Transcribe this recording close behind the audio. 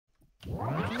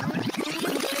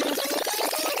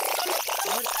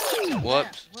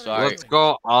Whoops, sorry. Let's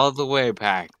go all the way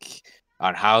back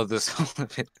on how this whole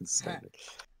event started.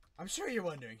 I'm sure you're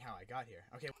wondering how I got here.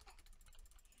 Okay.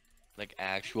 Like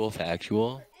actual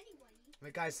factual?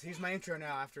 Wait, guys, here's my intro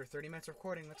now after 30 minutes of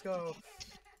recording. Let's go.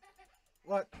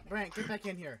 What? Brant, get back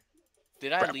in here.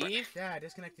 Did I leave? Yeah, I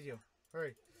disconnected you.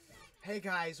 Hurry. Hey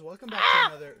guys, welcome back to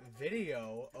another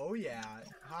video. Oh yeah,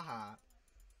 haha.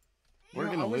 We're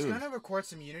gonna lose. I was gonna record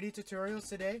some Unity tutorials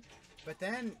today, but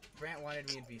then Brant wanted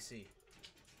me in VC.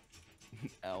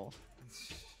 L.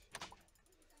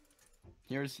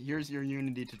 Here's your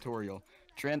Unity tutorial.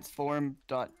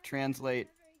 Transform.translate.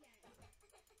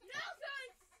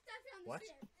 What?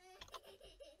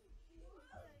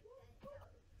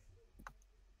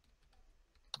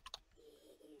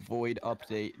 Void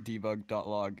update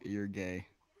debug.log. You're gay.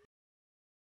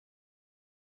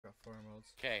 Got 4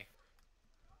 modes. Okay.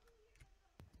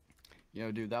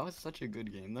 Yo, dude, that was such a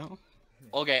good game though.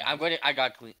 Okay, I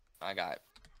got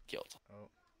killed. Oh.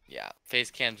 Yeah, face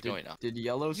cam's going up. Did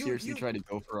Yellow seriously try to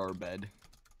go for our bed?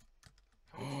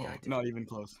 How did the guy do Not it? even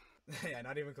close. Yeah,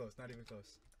 not even close. Not even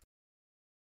close.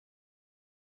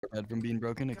 Bed from being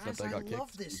broken, except Guys, I got kicked.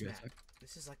 love this You guys map. suck.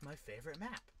 This is like my favorite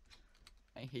map.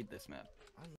 I hate this map.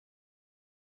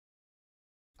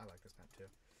 I like this map too.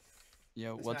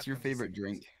 Yo, This what's map your comes in favorite seconds.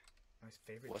 drink? My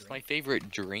favorite What's my drink? favorite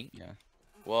drink? Yeah.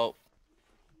 Well,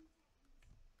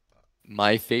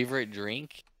 my favorite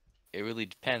drink, it really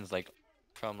depends, like,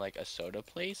 from, like, a soda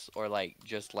place or, like,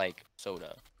 just, like,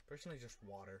 soda. Personally, just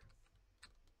water.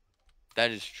 That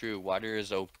is true. Water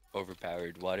is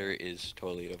overpowered. Water is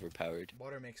totally overpowered.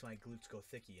 Water makes my glutes go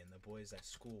thicky, and the boys at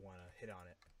school want to hit on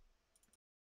it.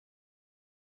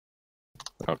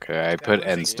 Okay, I put Blue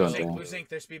end zinc, stone blue zinc, down. blue zinc,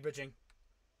 they're speed bridging.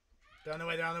 They're on the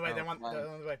way, they're on the way, Oh, they're on fine.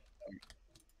 the way.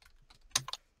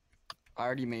 I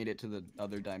already made it to the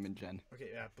other diamond gen. Okay,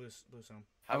 yeah, blue's home.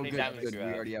 How Oh, many good, diamonds good. do you We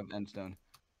have? already have endstone.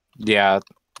 Yeah,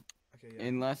 Okay, yeah.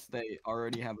 Unless they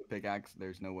already have a pickaxe,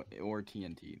 there's no way. Or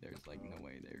TNT, there's like no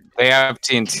way they're. they have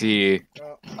TNT.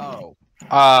 Oh,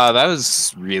 Oh, That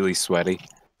was really sweaty.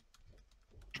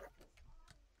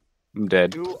 I'm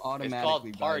dead. who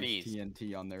automatically buys parties.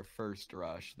 TNT on their first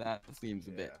rush? That seems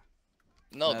a bit.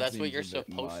 No, That that's what seems you're a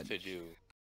bit supposed to much. do.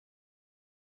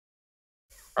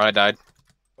 I died.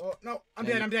 Oh, no, I'm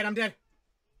Dang dead, it. I'm dead, I'm dead.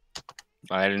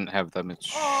 I didn't have that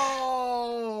much.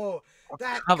 Oh,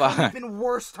 that Come could have on. been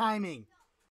worse timing.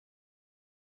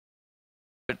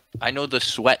 I know the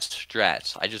sweat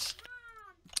strats. I just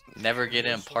never get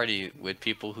in a party with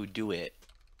people who do it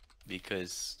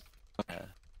because.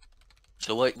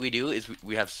 So what we do is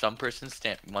we have one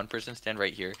person stand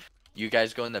right here. You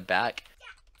guys go in the back.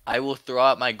 I will throw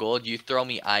out my gold. You throw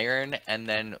me iron, and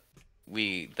then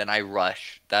I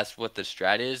rush. That's what the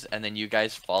strat is, and then you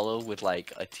guys follow with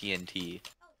like a TNT.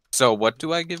 So what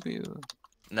do I give you?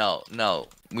 No,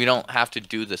 we don't have to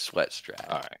do the sweat strat.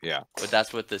 Alright, yeah. But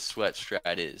that's what the sweat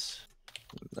strat is.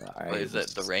 I What is it?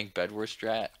 The was- rank BedWars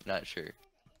strat? Not sure.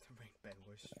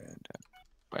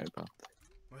 Right about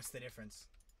What's the difference?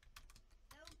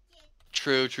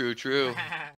 True.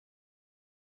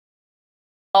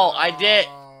 Oh, I did.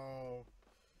 Oh.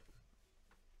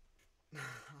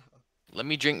 Let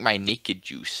me drink my naked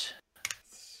juice.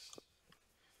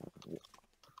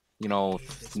 You know, I hate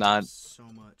this not. map so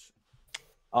much.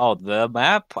 Oh, the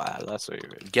map? That's what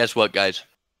you're. Guess what, guys?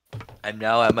 I'm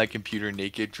now at my computer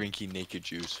naked, drinking naked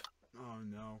juice. Oh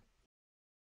no.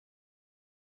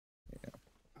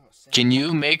 Oh, Sam. Can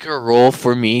you make a role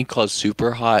for me called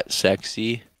Super Hot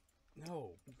Sexy?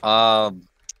 No.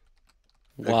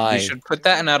 Why? You should put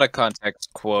that in out of context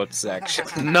quote section.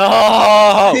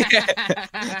 No!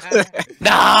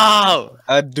 No!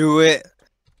 Do it.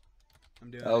 I'm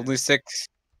doing Only it. 6.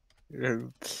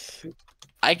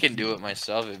 I can do it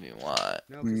myself if you want.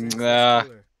 No, 'cause that's Nah.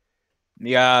 cooler.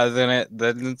 Yeah, then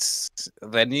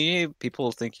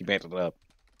people think you made it up.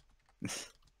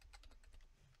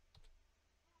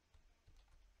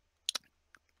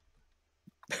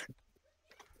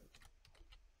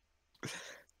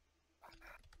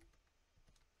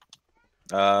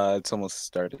 It's almost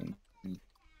starting. No,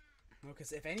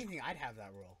 because if anything, I'd have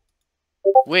that role.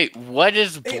 Wait, what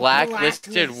is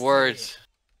blacklisted blacklisted words?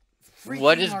 Freaking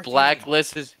What is Arcane.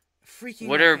 blacklisted? Freaking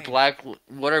What are Arcane.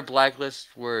 What are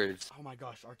blacklist words? Oh my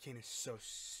gosh, Arcane is so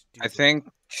stupid. I think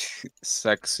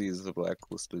sexy is the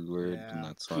blacklisted word, Yeah. and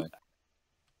that's why.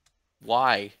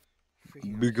 Why?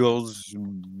 Freaking Arcane. Because,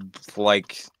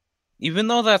 like, even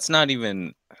though that's not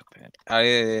even bad,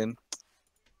 I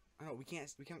don't. We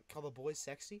can't call the boys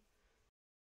sexy.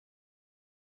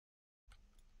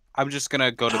 I'm just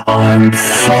gonna go to. I'm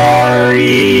sorry.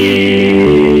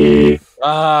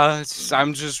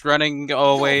 I'm just running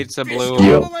away to Fish blue.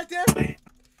 combo right there.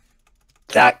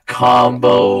 That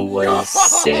combo was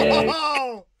sick.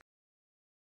 Yo!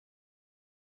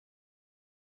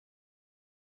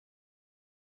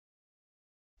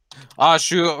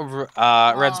 Shoot,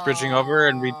 Red's bridging over,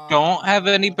 and we don't have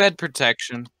any bed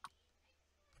protection.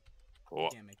 You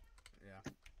can't make.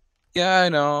 Yeah. Yeah, I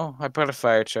know. I put a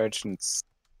fire charge, and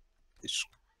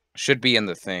should be in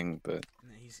the thing, but Nah,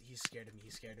 he's scared of me.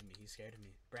 He's scared of me. He's scared of me.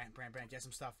 Brant, get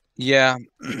some stuff. yeah.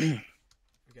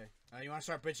 Okay. You want to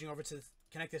start bridging over to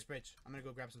connect this bridge? I'm gonna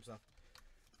go grab some stuff,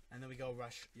 and then we go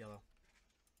rush yellow.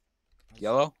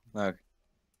 Yellow? Okay.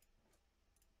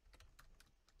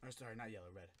 Or sorry, not yellow,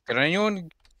 red. Can anyone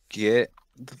get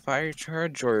the fire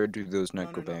charge, or do those not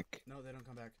No, go no, no. back? No, they don't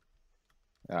come back.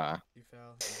 You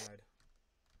fell. You died.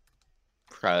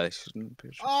 Probably shouldn't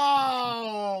push.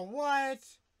 Oh, what?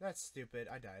 That's stupid.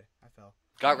 I died. I fell.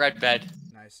 Got red bed.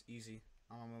 Nice, easy.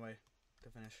 I'm on my way to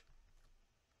finish.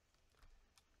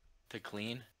 To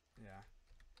clean. Yeah,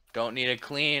 Don't need a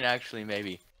clean, actually,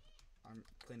 maybe. I'm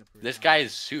cleanup crew. This guy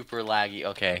is super laggy.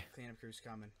 Okay. Cleanup crew's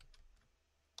coming.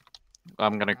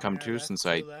 I'm gonna come Alright, too, left, since two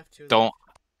I left, two don't.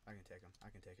 left. I can take him. I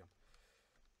can take him.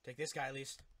 Take this guy at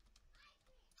least.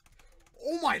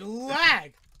 Oh my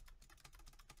lag!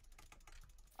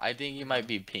 I think he might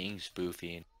be ping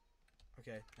spoofing.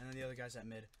 Okay, and then the other guy's at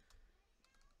mid.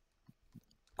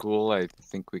 Cool. I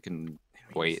think we can Man,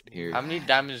 wait he's here. How many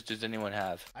diamonds does anyone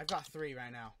have? I've got 3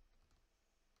 right now.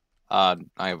 I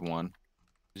have 1.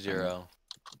 0.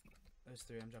 There's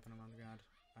 3. I'm dropping them on the ground.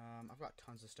 I've got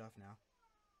tons of stuff now.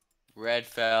 Red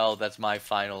fell. That's my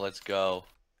final. Let's go.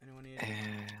 Anyone need? Uh,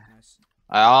 Nice.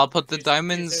 I'll put the There's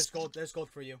diamonds. gold. There's gold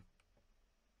for you.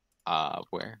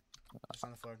 Where? Just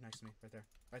on the floor next to me, right there.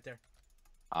 Right there.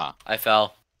 I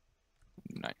fell.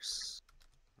 Nice.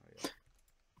 Oh, yeah.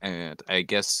 And I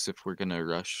guess if we're gonna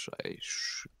rush, I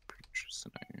should purchase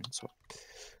an iron sword.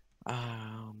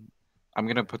 I'm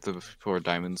gonna put the 4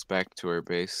 diamonds back to our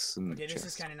base in the Okay, this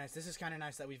is chest. kind of nice. This is kind of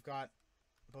nice that we've got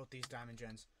both these diamond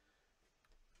gens.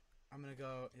 I'm gonna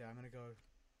go. Yeah, I'm gonna go.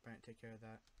 Brent, take care of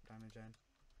that diamond gen.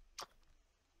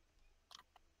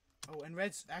 Oh, and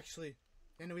red's actually.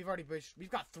 Yeah, no, we've already bridged. We've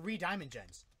got 3 diamond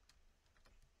gens.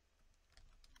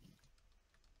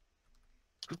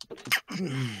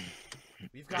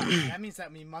 We've got. That means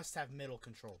that we must have middle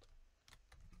controlled.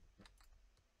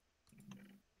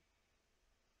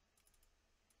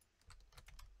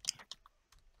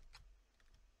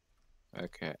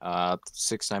 Okay,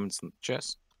 6 diamonds in the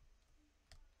chest.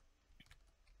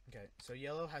 Okay, so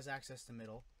yellow has access to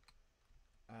middle.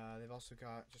 They've also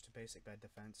got just a basic bed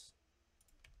defense.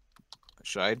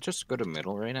 Should I just go to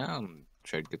middle right now and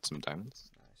try to get some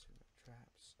diamonds? Nice, we got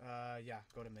traps. Yeah,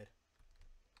 go to mid.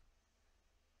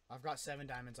 I've got 7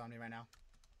 diamonds on me right now.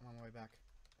 I'm on my way back.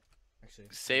 Actually,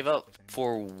 Save up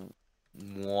for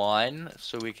 1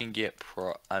 so we can get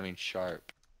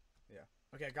sharp. Yeah.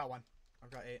 Okay, I got 1. I've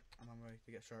got 8. I'm on my way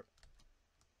to get sharp.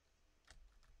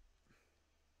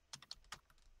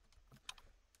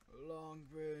 Long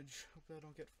bridge. Hope I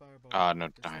don't get fireball. No,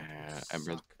 This thing will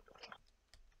emerald.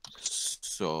 suck.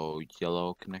 So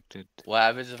yellow connected. What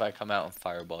happens if I come out and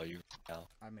fireball you? Now?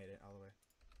 I made it all the way.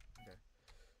 Okay.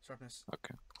 Sharpness.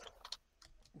 Okay.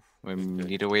 We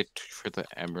need to wait for the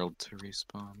emerald to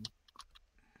respawn.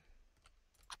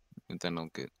 And then I'll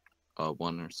get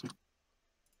 1 or something.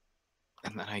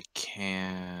 And then I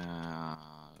can.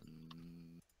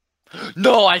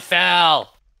 No, I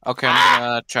fell. Okay, I'm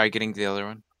gonna try getting the other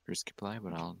one. Risky play,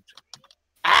 but I'll.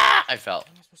 I fell. What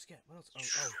am I supposed to get? What else?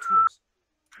 Oh, tools.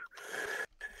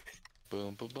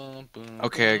 Boom, boom, boom, boom.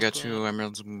 Okay, I boom, got boom. 2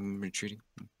 emeralds. I'm retreating.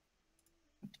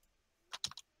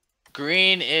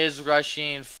 Green is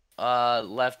rushing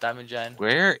left diamond gen.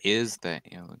 Where is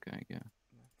that yellow guy go?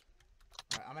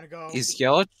 Alright, I'm gonna go. Is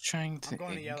yellow trying to? I'm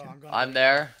going to aim yellow. him? I'm going. I'm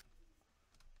there.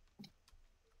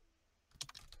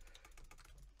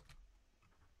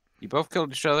 You both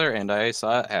killed each other, and I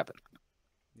saw it happen.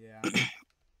 Yeah.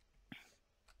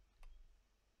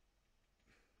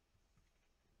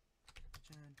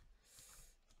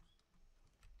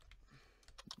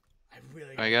 I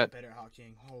really I got got- better at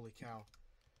hockeying. Holy cow.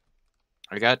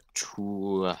 I got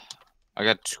 2. I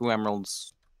got 2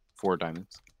 emeralds, 4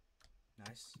 diamonds.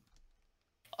 Nice.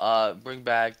 Bring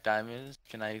back diamonds.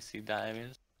 Can I see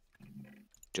diamonds?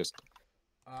 Just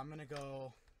I'm gonna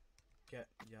go get.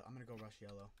 Yeah, I'm gonna go rush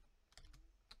yellow.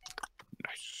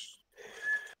 nice.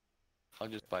 I'll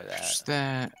just buy Just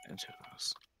that. that. And 2 of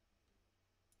those.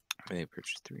 I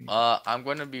purchased 3. I'm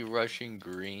gonna be rushing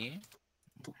green.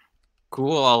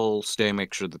 Cool. I'll stay,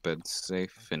 make sure the bed's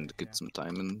safe, and Okay, get yeah. some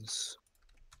diamonds.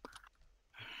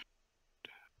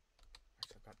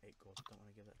 8 gold. Don't want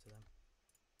to give that to them.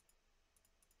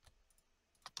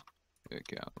 Okay,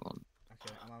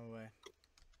 Okay, I'm on my way.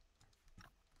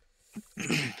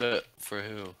 For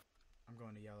who? I'm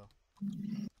going to yellow.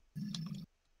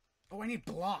 Oh, I need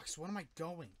blocks. What am I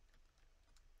going?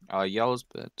 yellow's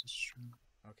bed destroyed.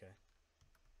 Okay.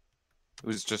 It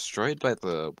was destroyed by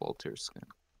the Walter skin.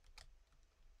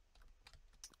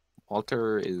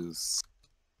 Walter is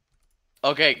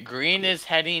Okay, green is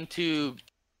heading to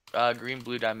green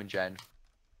blue diamond gen.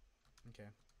 Okay.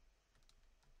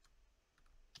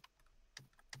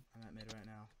 I'm at mid right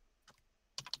now.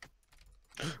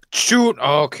 shoot.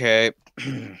 Okay,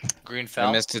 Green I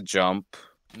fell. missed a jump.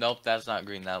 Nope, that's not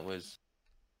green. That was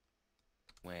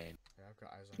Wayne. Okay, I've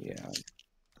got eyes on. Yeah.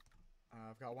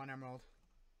 I've got 1 emerald.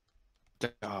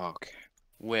 Okay.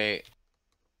 Wait,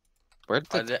 Where'd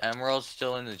are the the emeralds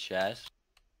still in the chest?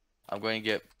 I'm going to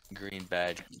get green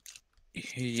bed.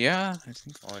 yeah? I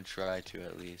think. I want to try to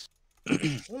at least.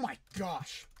 Oh my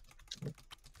gosh!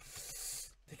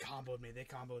 They comboed me. They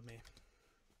comboed me.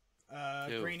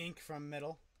 Who? Green ink from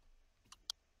middle.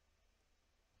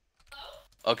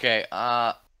 Okay,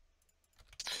 Are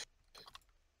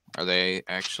they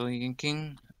actually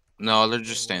inking? No, they're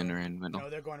just They standing were. in the middle. No,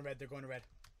 they're going red. They're going red.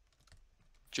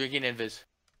 drinking invis.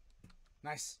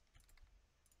 Nice.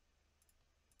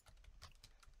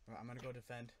 Well, I'm gonna go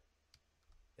defend.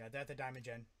 Yeah, they're at the diamond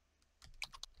gen.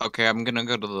 Okay, I'm gonna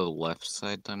go to the left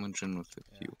side dimension with a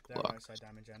Yeah, few they're right blocks. side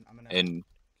diamond gen. I'm gonna And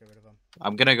get rid of them.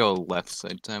 I'm gonna go left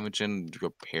side dimension and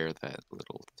repair that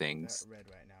little They're things. red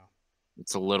right now.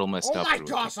 It's a little messed Oh up. my but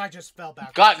we gosh! I just fell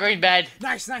back. Got green bed.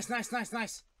 Nice, nice, nice, nice,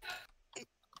 nice.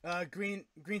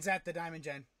 Green's at the diamond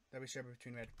gen that we share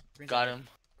between red. Green's Got at red. him.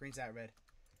 Green's at red.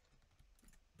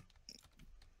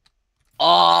 Oh,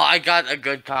 I got a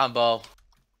good combo.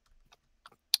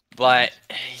 But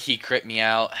he crit me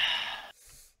out.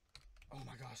 Oh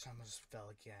my gosh! I almost fell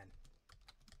again.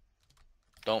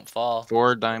 Don't fall.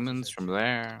 4 diamonds from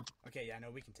there. Okay, yeah, no,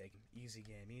 we can take him. Easy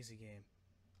game, easy game.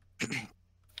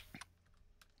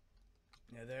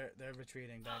 Yeah, they're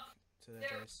retreating back to their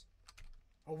base.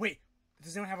 Oh wait,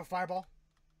 does anyone have a fireball?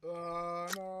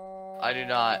 No. I do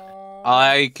not.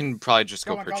 I can probably just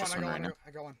go Got purchase one, one right now.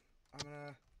 I got one. I'm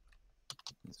gonna.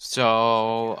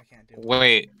 So I can't do it.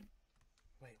 wait,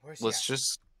 Wait, where's he let's at?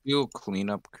 just do a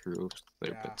cleanup crew.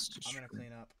 Their Yeah, bits I'm gonna destroyed.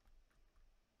 clean up.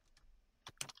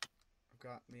 I've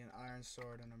got me an iron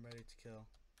sword and I'm ready to kill.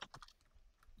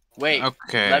 Wait,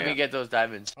 Okay. let me get those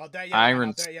diamonds. Oh, they're yellow right now.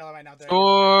 Iron They're yellow right now. They're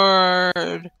yellow.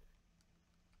 sword.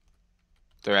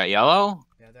 They're at yellow.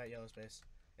 Yeah, they're at yellow space.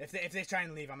 If they try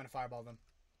and leave, I'm gonna fireball them.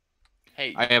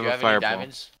 Hey, I do have you a have any fireball.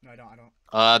 diamonds? No, I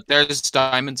don't. There's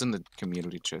diamonds in the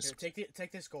community Here, chest.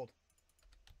 take this gold.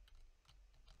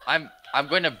 I'm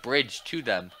going to bridge to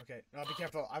them. Okay, no, be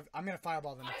careful. I'm gonna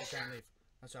fireball them if they try and leave.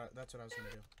 That's what I was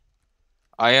gonna do.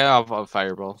 I have a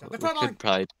fireball. So We they're fireballing! could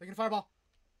probably. They're gonna fireball.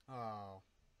 Oh.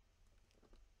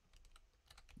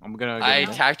 I'm gonna. Go I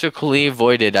there. tactically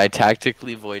voided.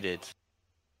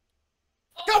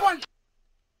 Got one!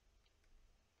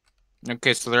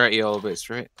 Okay, so they're at yellow base,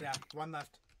 right? Yeah, one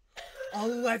left.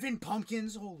 11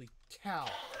 pumpkins? Holy cow.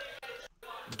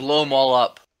 Blow them all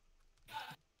up.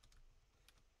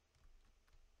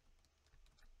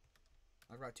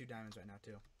 I've got 2 diamonds right now,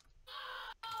 too.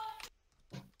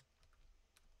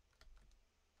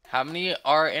 How many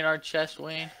are in our chest,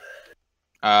 Wayne?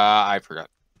 I forgot.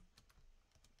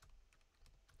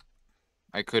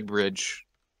 I could bridge.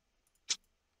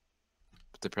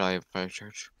 But they probably have a fire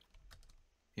charge.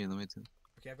 Here, let me do.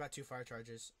 Okay, I've got 2 fire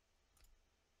charges.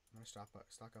 I'm gonna stock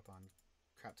up on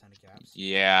crap ton of gaps.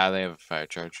 Yeah, they have a fire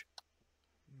charge.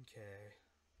 Okay.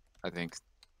 I think.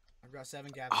 I've got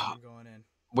 7 gaps that I'm going in.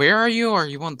 Where are you? Are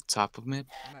you on the top of mid?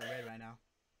 I'm at red right now.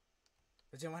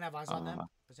 Does anyone have eyes on them?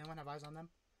 Does anyone have eyes on them?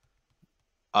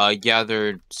 Yeah,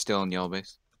 they're still in yellow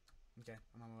base. Okay,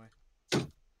 I'm on my way.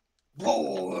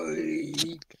 Boy.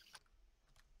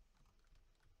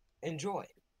 Enjoy.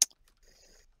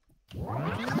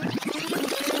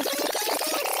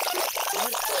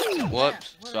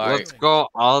 Whoops, What are sorry. you Let's doing? go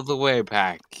all the way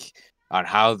back on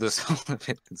how this whole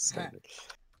event started.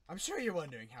 I'm sure you're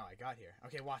wondering how I got here.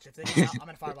 Okay, watch. If they get out, I'm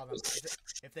gonna fireball them.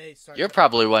 If they start. You're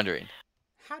probably wondering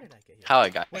How did I get here? how I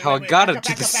got. Wait, How wait, I wait, got back into up,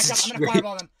 back up, this back up. I'm gonna situation.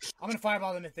 fireball them. I'm gonna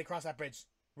fireball them if they cross that bridge.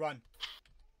 Run.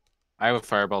 I have a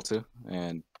fireball too,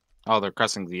 and oh, they're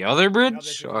crossing the other No, they're bridge.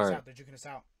 juking us Or out. They're juking us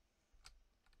out.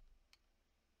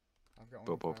 I've got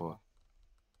one. Bo. fireball.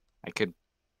 I could.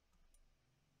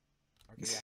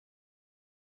 Okay, yeah.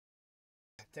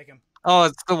 Take him. Oh,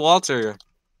 it's the Walter.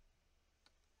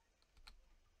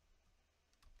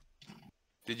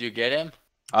 Did you get him?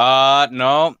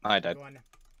 No, I died. Go on.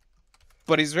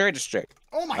 but he's very distracted.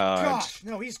 Oh my Uh, gosh!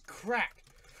 No, he's cracked.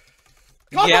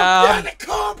 Combo! Yeah. Yeah, the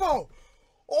combo!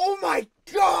 Oh my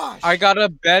gosh! I got a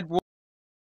BedWars.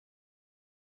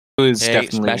 Who's Hey,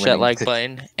 definitely smash that winning like to-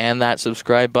 button and that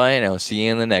subscribe button. I'll see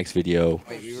you in the next video.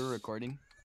 Wait, you were recording?